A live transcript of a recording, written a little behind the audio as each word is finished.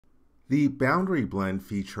The boundary blend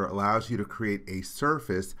feature allows you to create a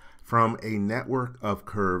surface from a network of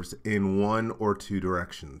curves in one or two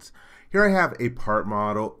directions. Here I have a part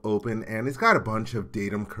model open, and it's got a bunch of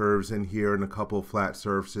datum curves in here and a couple of flat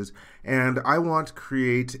surfaces, and I want to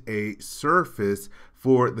create a surface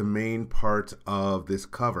for the main part of this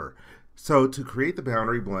cover. So to create the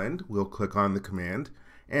boundary blend, we'll click on the command,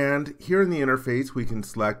 and here in the interface we can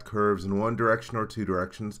select curves in one direction or two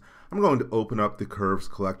directions. I'm going to open up the curves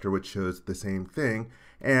collector, which shows the same thing,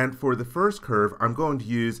 and for the first curve I'm going to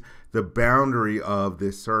use the boundary of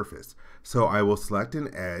this surface. So I will select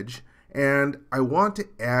an edge, and I want to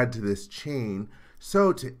add to this chain.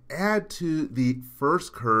 So to add to the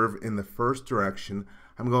first curve in the first direction,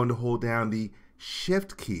 I'm going to hold down the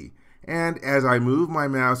Shift key. And as I move my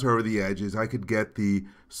mouse over the edges, I could get the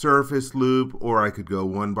surface loop, or I could go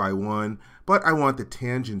one by one, but I want the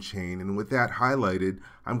tangent chain, and with that highlighted,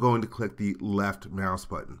 I'm going to click the left mouse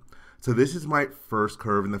button. So this is my first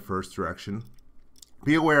curve in the first direction.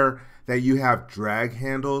 Be aware that you have drag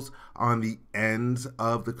handles on the ends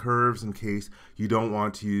of the curves in case you don't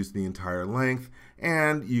want to use the entire length,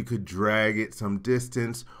 and you could drag it some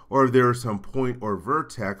distance, or if there is some point or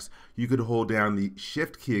vertex, you could hold down the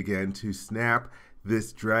Shift key again to snap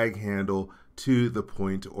this drag handle to the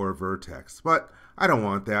point or vertex. But I don't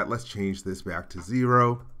want that. Let's change this back to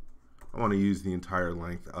 0. I want to use the entire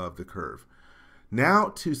length of the curve. Now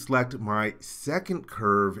to select my second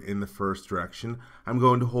curve in the first direction, I'm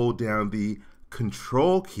going to hold down the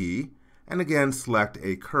Control key and again select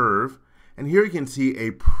a curve. And here you can see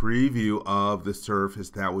a preview of the surface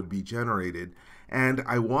that would be generated. And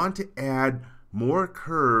I want to add more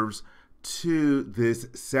curves to this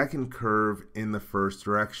second curve in the first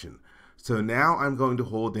direction. So now I'm going to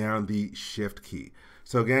hold down the Shift key.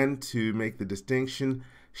 So again, to make the distinction,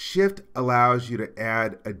 Shift allows you to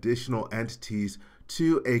add additional entities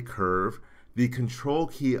to a curve. The Control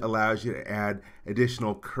key allows you to add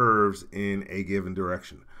additional curves in a given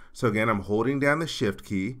direction. So again, I'm holding down the Shift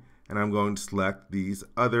key, and I'm going to select these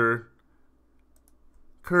other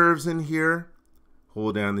curves in here,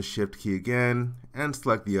 hold down the Shift key again, and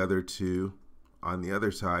select the other two on the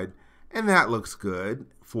other side. And that looks good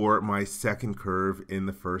for my second curve in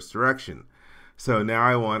the first direction. So now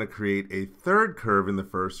I want to create a third curve in the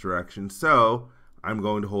first direction. So I'm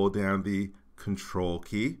going to hold down the Control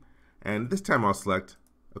key, and this time I'll select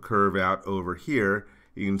a curve out over here.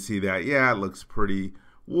 You can see that, yeah, it looks pretty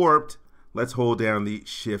warped. Let's hold down the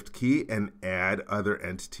Shift key and add other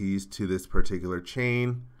entities to this particular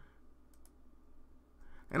chain.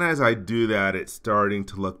 And as I do that, it's starting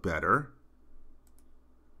to look better.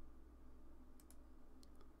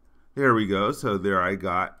 There we go. So there I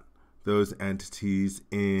got those entities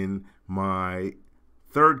in my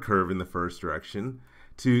third curve in the first direction.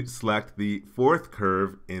 To select the fourth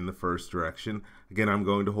curve in the first direction, again, I'm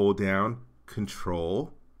going to hold down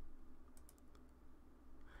Control.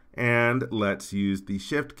 And let's use the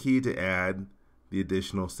Shift key to add the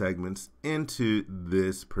additional segments into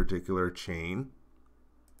this particular chain.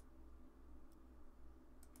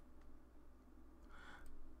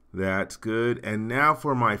 That's good. And now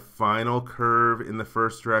for my final curve in the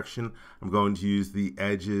first direction, I'm going to use the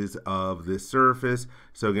edges of this surface.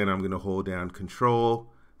 So again, I'm going to hold down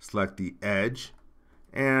Control, select the edge,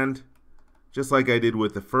 and just like I did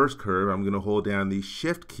with the first curve, I'm going to hold down the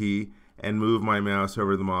Shift key and move my mouse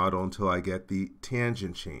over the model until I get the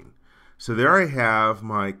tangent chain. So there I have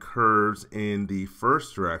my curves in the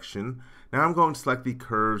first direction. Now I'm going to select the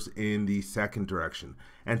curves in the second direction.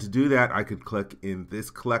 And to do that, I could click in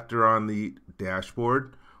this collector on the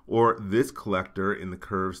dashboard, or this collector in the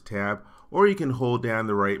Curves tab, or you can hold down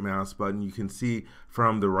the right mouse button. You can see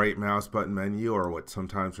from the right mouse button menu, or what's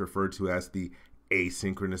sometimes referred to as the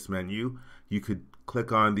asynchronous menu, you could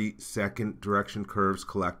click on the second direction curves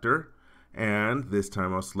collector, and this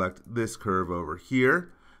time I'll select this curve over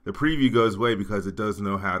here. The preview goes away because it does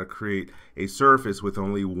know how to create a surface with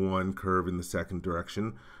only one curve in the second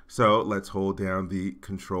direction. So let's hold down the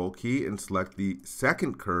Control key and select the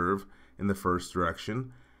second curve in the first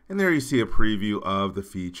direction. And there you see a preview of the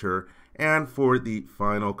feature. And for the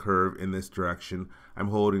final curve in this direction, I'm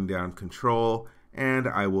holding down Control, and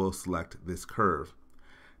I will select this curve.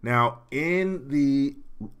 Now in the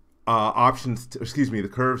the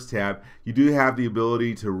Curves tab, you do have the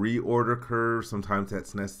ability to reorder curves. Sometimes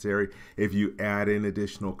that's necessary if you add in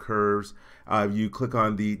additional curves. You click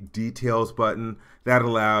on the Details button. That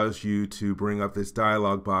allows you to bring up this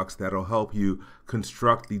dialog box that'll help you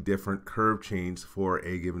construct the different curve chains for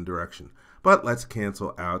a given direction. But let's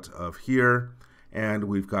cancel out of here. and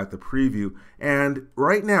we've got the preview. And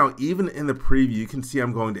right now, even in the preview, you can see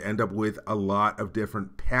I'm going to end up with a lot of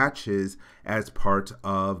different patches as part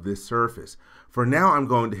of this surface. For now, I'm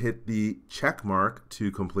going to hit the check mark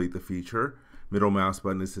to complete the feature. Middle mouse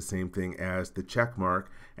button is the same thing as the check mark,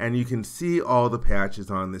 and you can see all the patches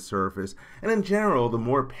on this surface. And in general, the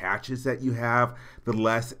more patches that you have, the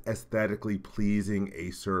less aesthetically pleasing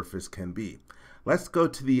a surface can be. Let's go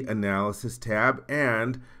to the Analysis tab,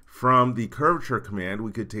 and from the Curvature command,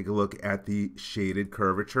 we could take a look at the shaded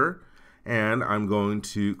curvature. And I'm going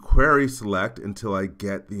to query select until I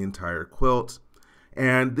get the entire quilt.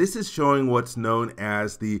 And this is showing what's known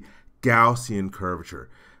as the Gaussian curvature.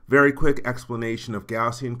 Very quick explanation of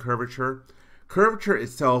Gaussian curvature. Curvature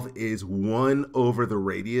itself is 1 over the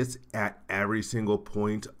radius at every single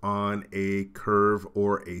point on a curve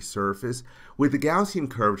or a surface. With the Gaussian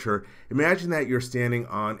curvature, imagine that you're standing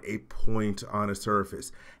on a point on a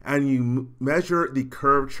surface and you measure the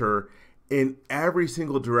curvature in every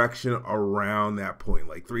single direction around that point,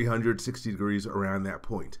 like 360 degrees around that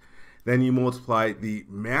point. Then you multiply the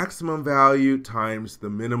maximum value times the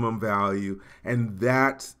minimum value, and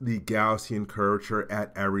that's the Gaussian curvature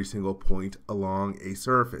at every single point along a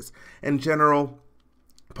surface. In general,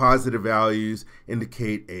 positive values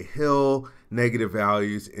indicate a hill, negative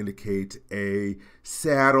values indicate a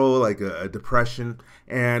saddle, like a depression,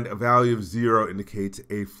 and a value of 0 indicates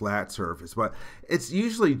a flat surface. But it's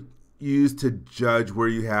usually used to judge where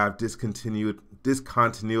you have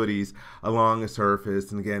discontinuities along a surface,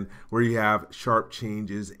 and again, where you have sharp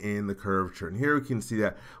changes in the curvature. And here we can see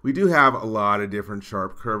that we do have a lot of different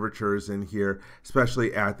sharp curvatures in here,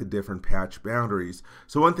 especially at the different patch boundaries.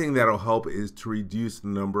 So one thing that'll help is to reduce the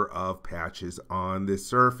number of patches on this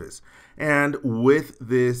surface. And with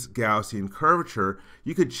this Gaussian curvature,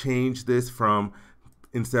 you could change this from,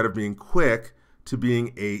 instead of being quick, to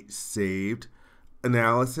being a saved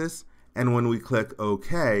analysis. And when we click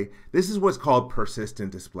OK, this is what's called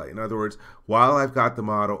persistent display. In other words, while I've got the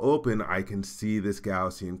model open, I can see this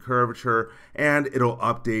Gaussian curvature, and it'll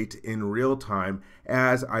update in real time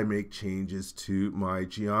as I make changes to my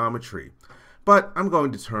geometry. But I'm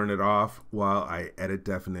going to turn it off while I edit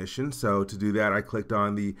definition. So to do that, I clicked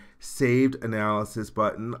on the Saved Analysis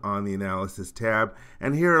button on the Analysis tab,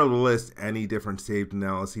 and here it'll list any different saved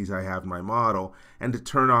analyses I have in my model. And to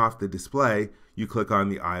turn off the display, you click on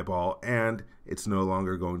the eyeball and it's no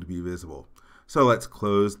longer going to be visible. So let's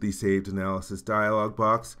close the Saved Analysis dialog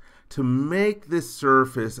box. To make this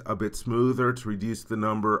surface a bit smoother, to reduce the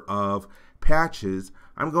number of patches,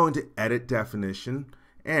 I'm going to edit definition.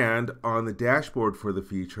 And on the dashboard for the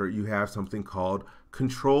feature, you have something called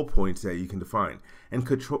control points that you can define. And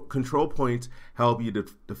control points help you to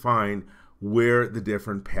define where the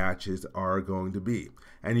different patches are going to be.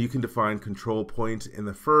 And you can define control points in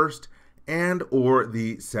the first and or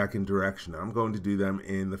the second direction. I'm going to do them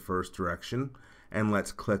in the first direction. And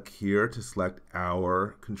let's click here to select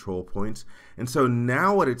our control points. And so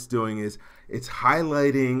now what it's doing is it's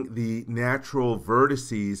highlighting the natural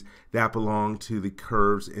vertices that belong to the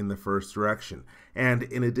curves in the first direction. And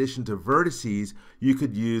in addition to vertices, you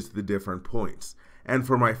could use the different points. And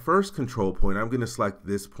for my first control point, I'm going to select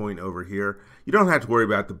this point over here. You don't have to worry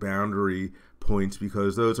about the boundary points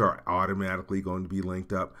because those are automatically going to be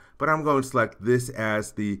linked up. But I'm going to select this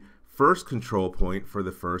as the first control point for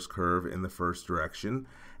the first curve in the first direction,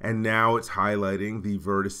 and now it's highlighting the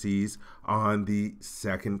vertices on the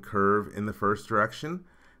second curve in the first direction.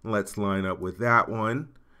 Let's line up with that one,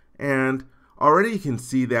 and already you can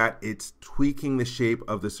see that it's tweaking the shape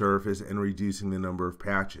of the surface and reducing the number of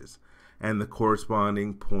patches. And the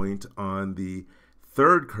corresponding point on the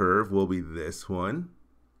third curve will be this one,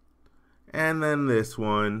 and then this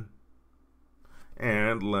one.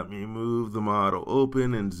 And let me move the model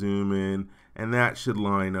open and zoom in, and that should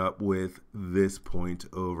line up with this point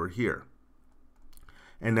over here.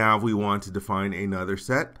 And now if we want to define another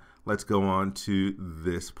set, let's go on to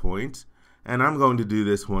this point. And I'm going to do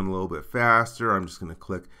this one a little bit faster. I'm just going to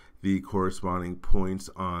click the corresponding points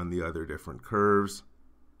on the other different curves.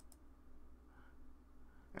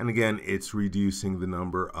 And again, it's reducing the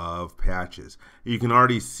number of patches. You can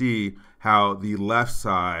already see how the left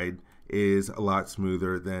side is a lot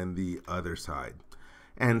smoother than the other side.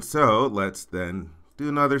 And so let's then do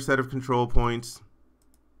another set of control points.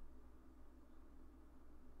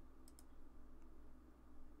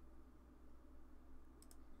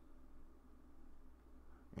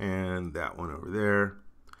 And that one over there.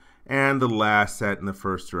 And the last set in the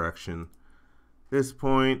first direction. This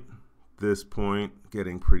point,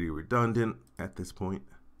 getting pretty redundant at this point,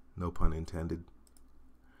 no pun intended.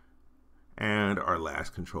 And our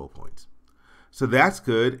last control points. So that's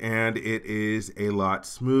good, and it is a lot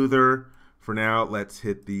smoother. For now, let's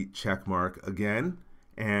hit the check mark again,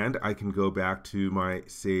 and I can go back to my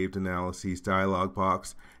saved analyses dialog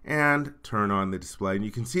box and turn on the display. And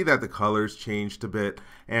you can see that the colors changed a bit,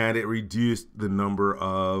 and it reduced the number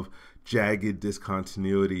of jagged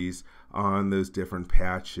discontinuities on those different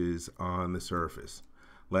patches on the surface.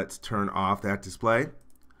 Let's turn off that display.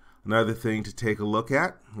 Another thing to take a look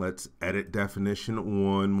at, let's edit definition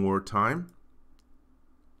one more time.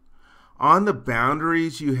 On the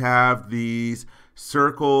boundaries, you have these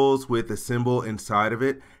circles with a symbol inside of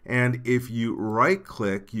it, and if you right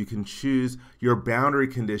click, you can choose your boundary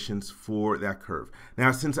conditions for that curve.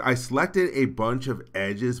 Now, since I selected a bunch of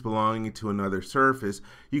edges belonging to another surface,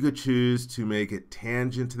 you could choose to make it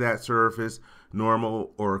tangent to that surface,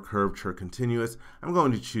 normal, or curved or continuous. I'm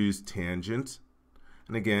going to choose tangent.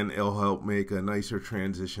 And again, it'll help make a nicer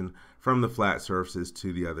transition from the flat surfaces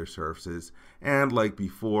to the other surfaces. And like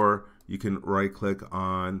before, you can right click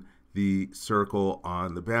on the circle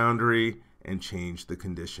on the boundary and change the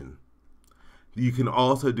condition. You can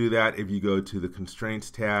also do that if you go to the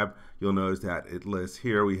Constraints tab. You'll notice that it lists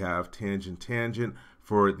here we have tangent, tangent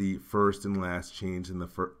for the first and last chains in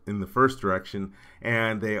the first direction,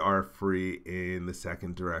 and they are free in the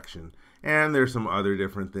second direction. And there's some other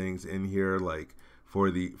different things in here, like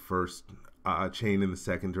for the first chain in the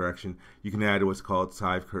second direction, you can add what's called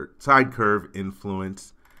side curve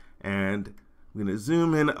influence. And I'm going to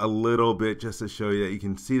zoom in a little bit just to show you that you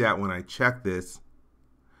can see that when I check this,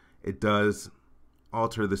 it does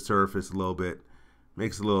alter the surface a little bit,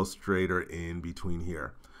 makes it a little straighter in between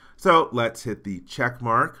here. So let's hit the check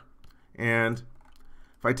mark, and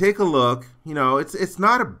if I take a look, you know, it's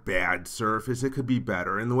not a bad surface. It could be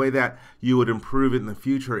better. And the way that you would improve it in the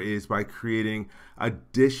future is by creating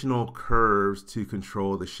additional curves to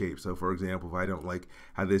control the shape. So for example, if I don't like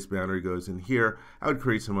how this boundary goes in here, I would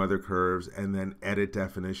create some other curves and then edit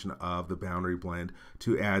definition of the boundary blend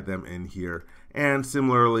to add them in here. And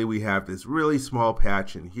similarly, we have this really small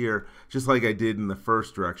patch in here. Just like I did in the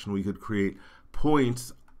first direction, we could create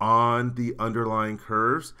points on the underlying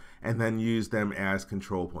curves and then use them as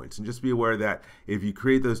control points. And just be aware that if you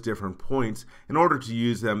create those different points, in order to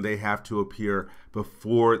use them, they have to appear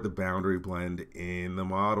before the boundary blend in the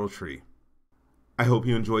model tree. I hope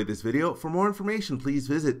you enjoyed this video. For more information, please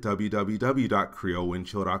visit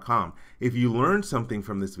www.creowindchill.com. If you learned something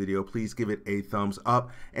from this video, please give it a thumbs up.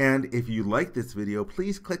 And if you like this video,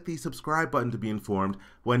 please click the subscribe button to be informed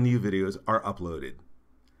when new videos are uploaded.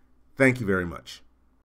 Thank you very much.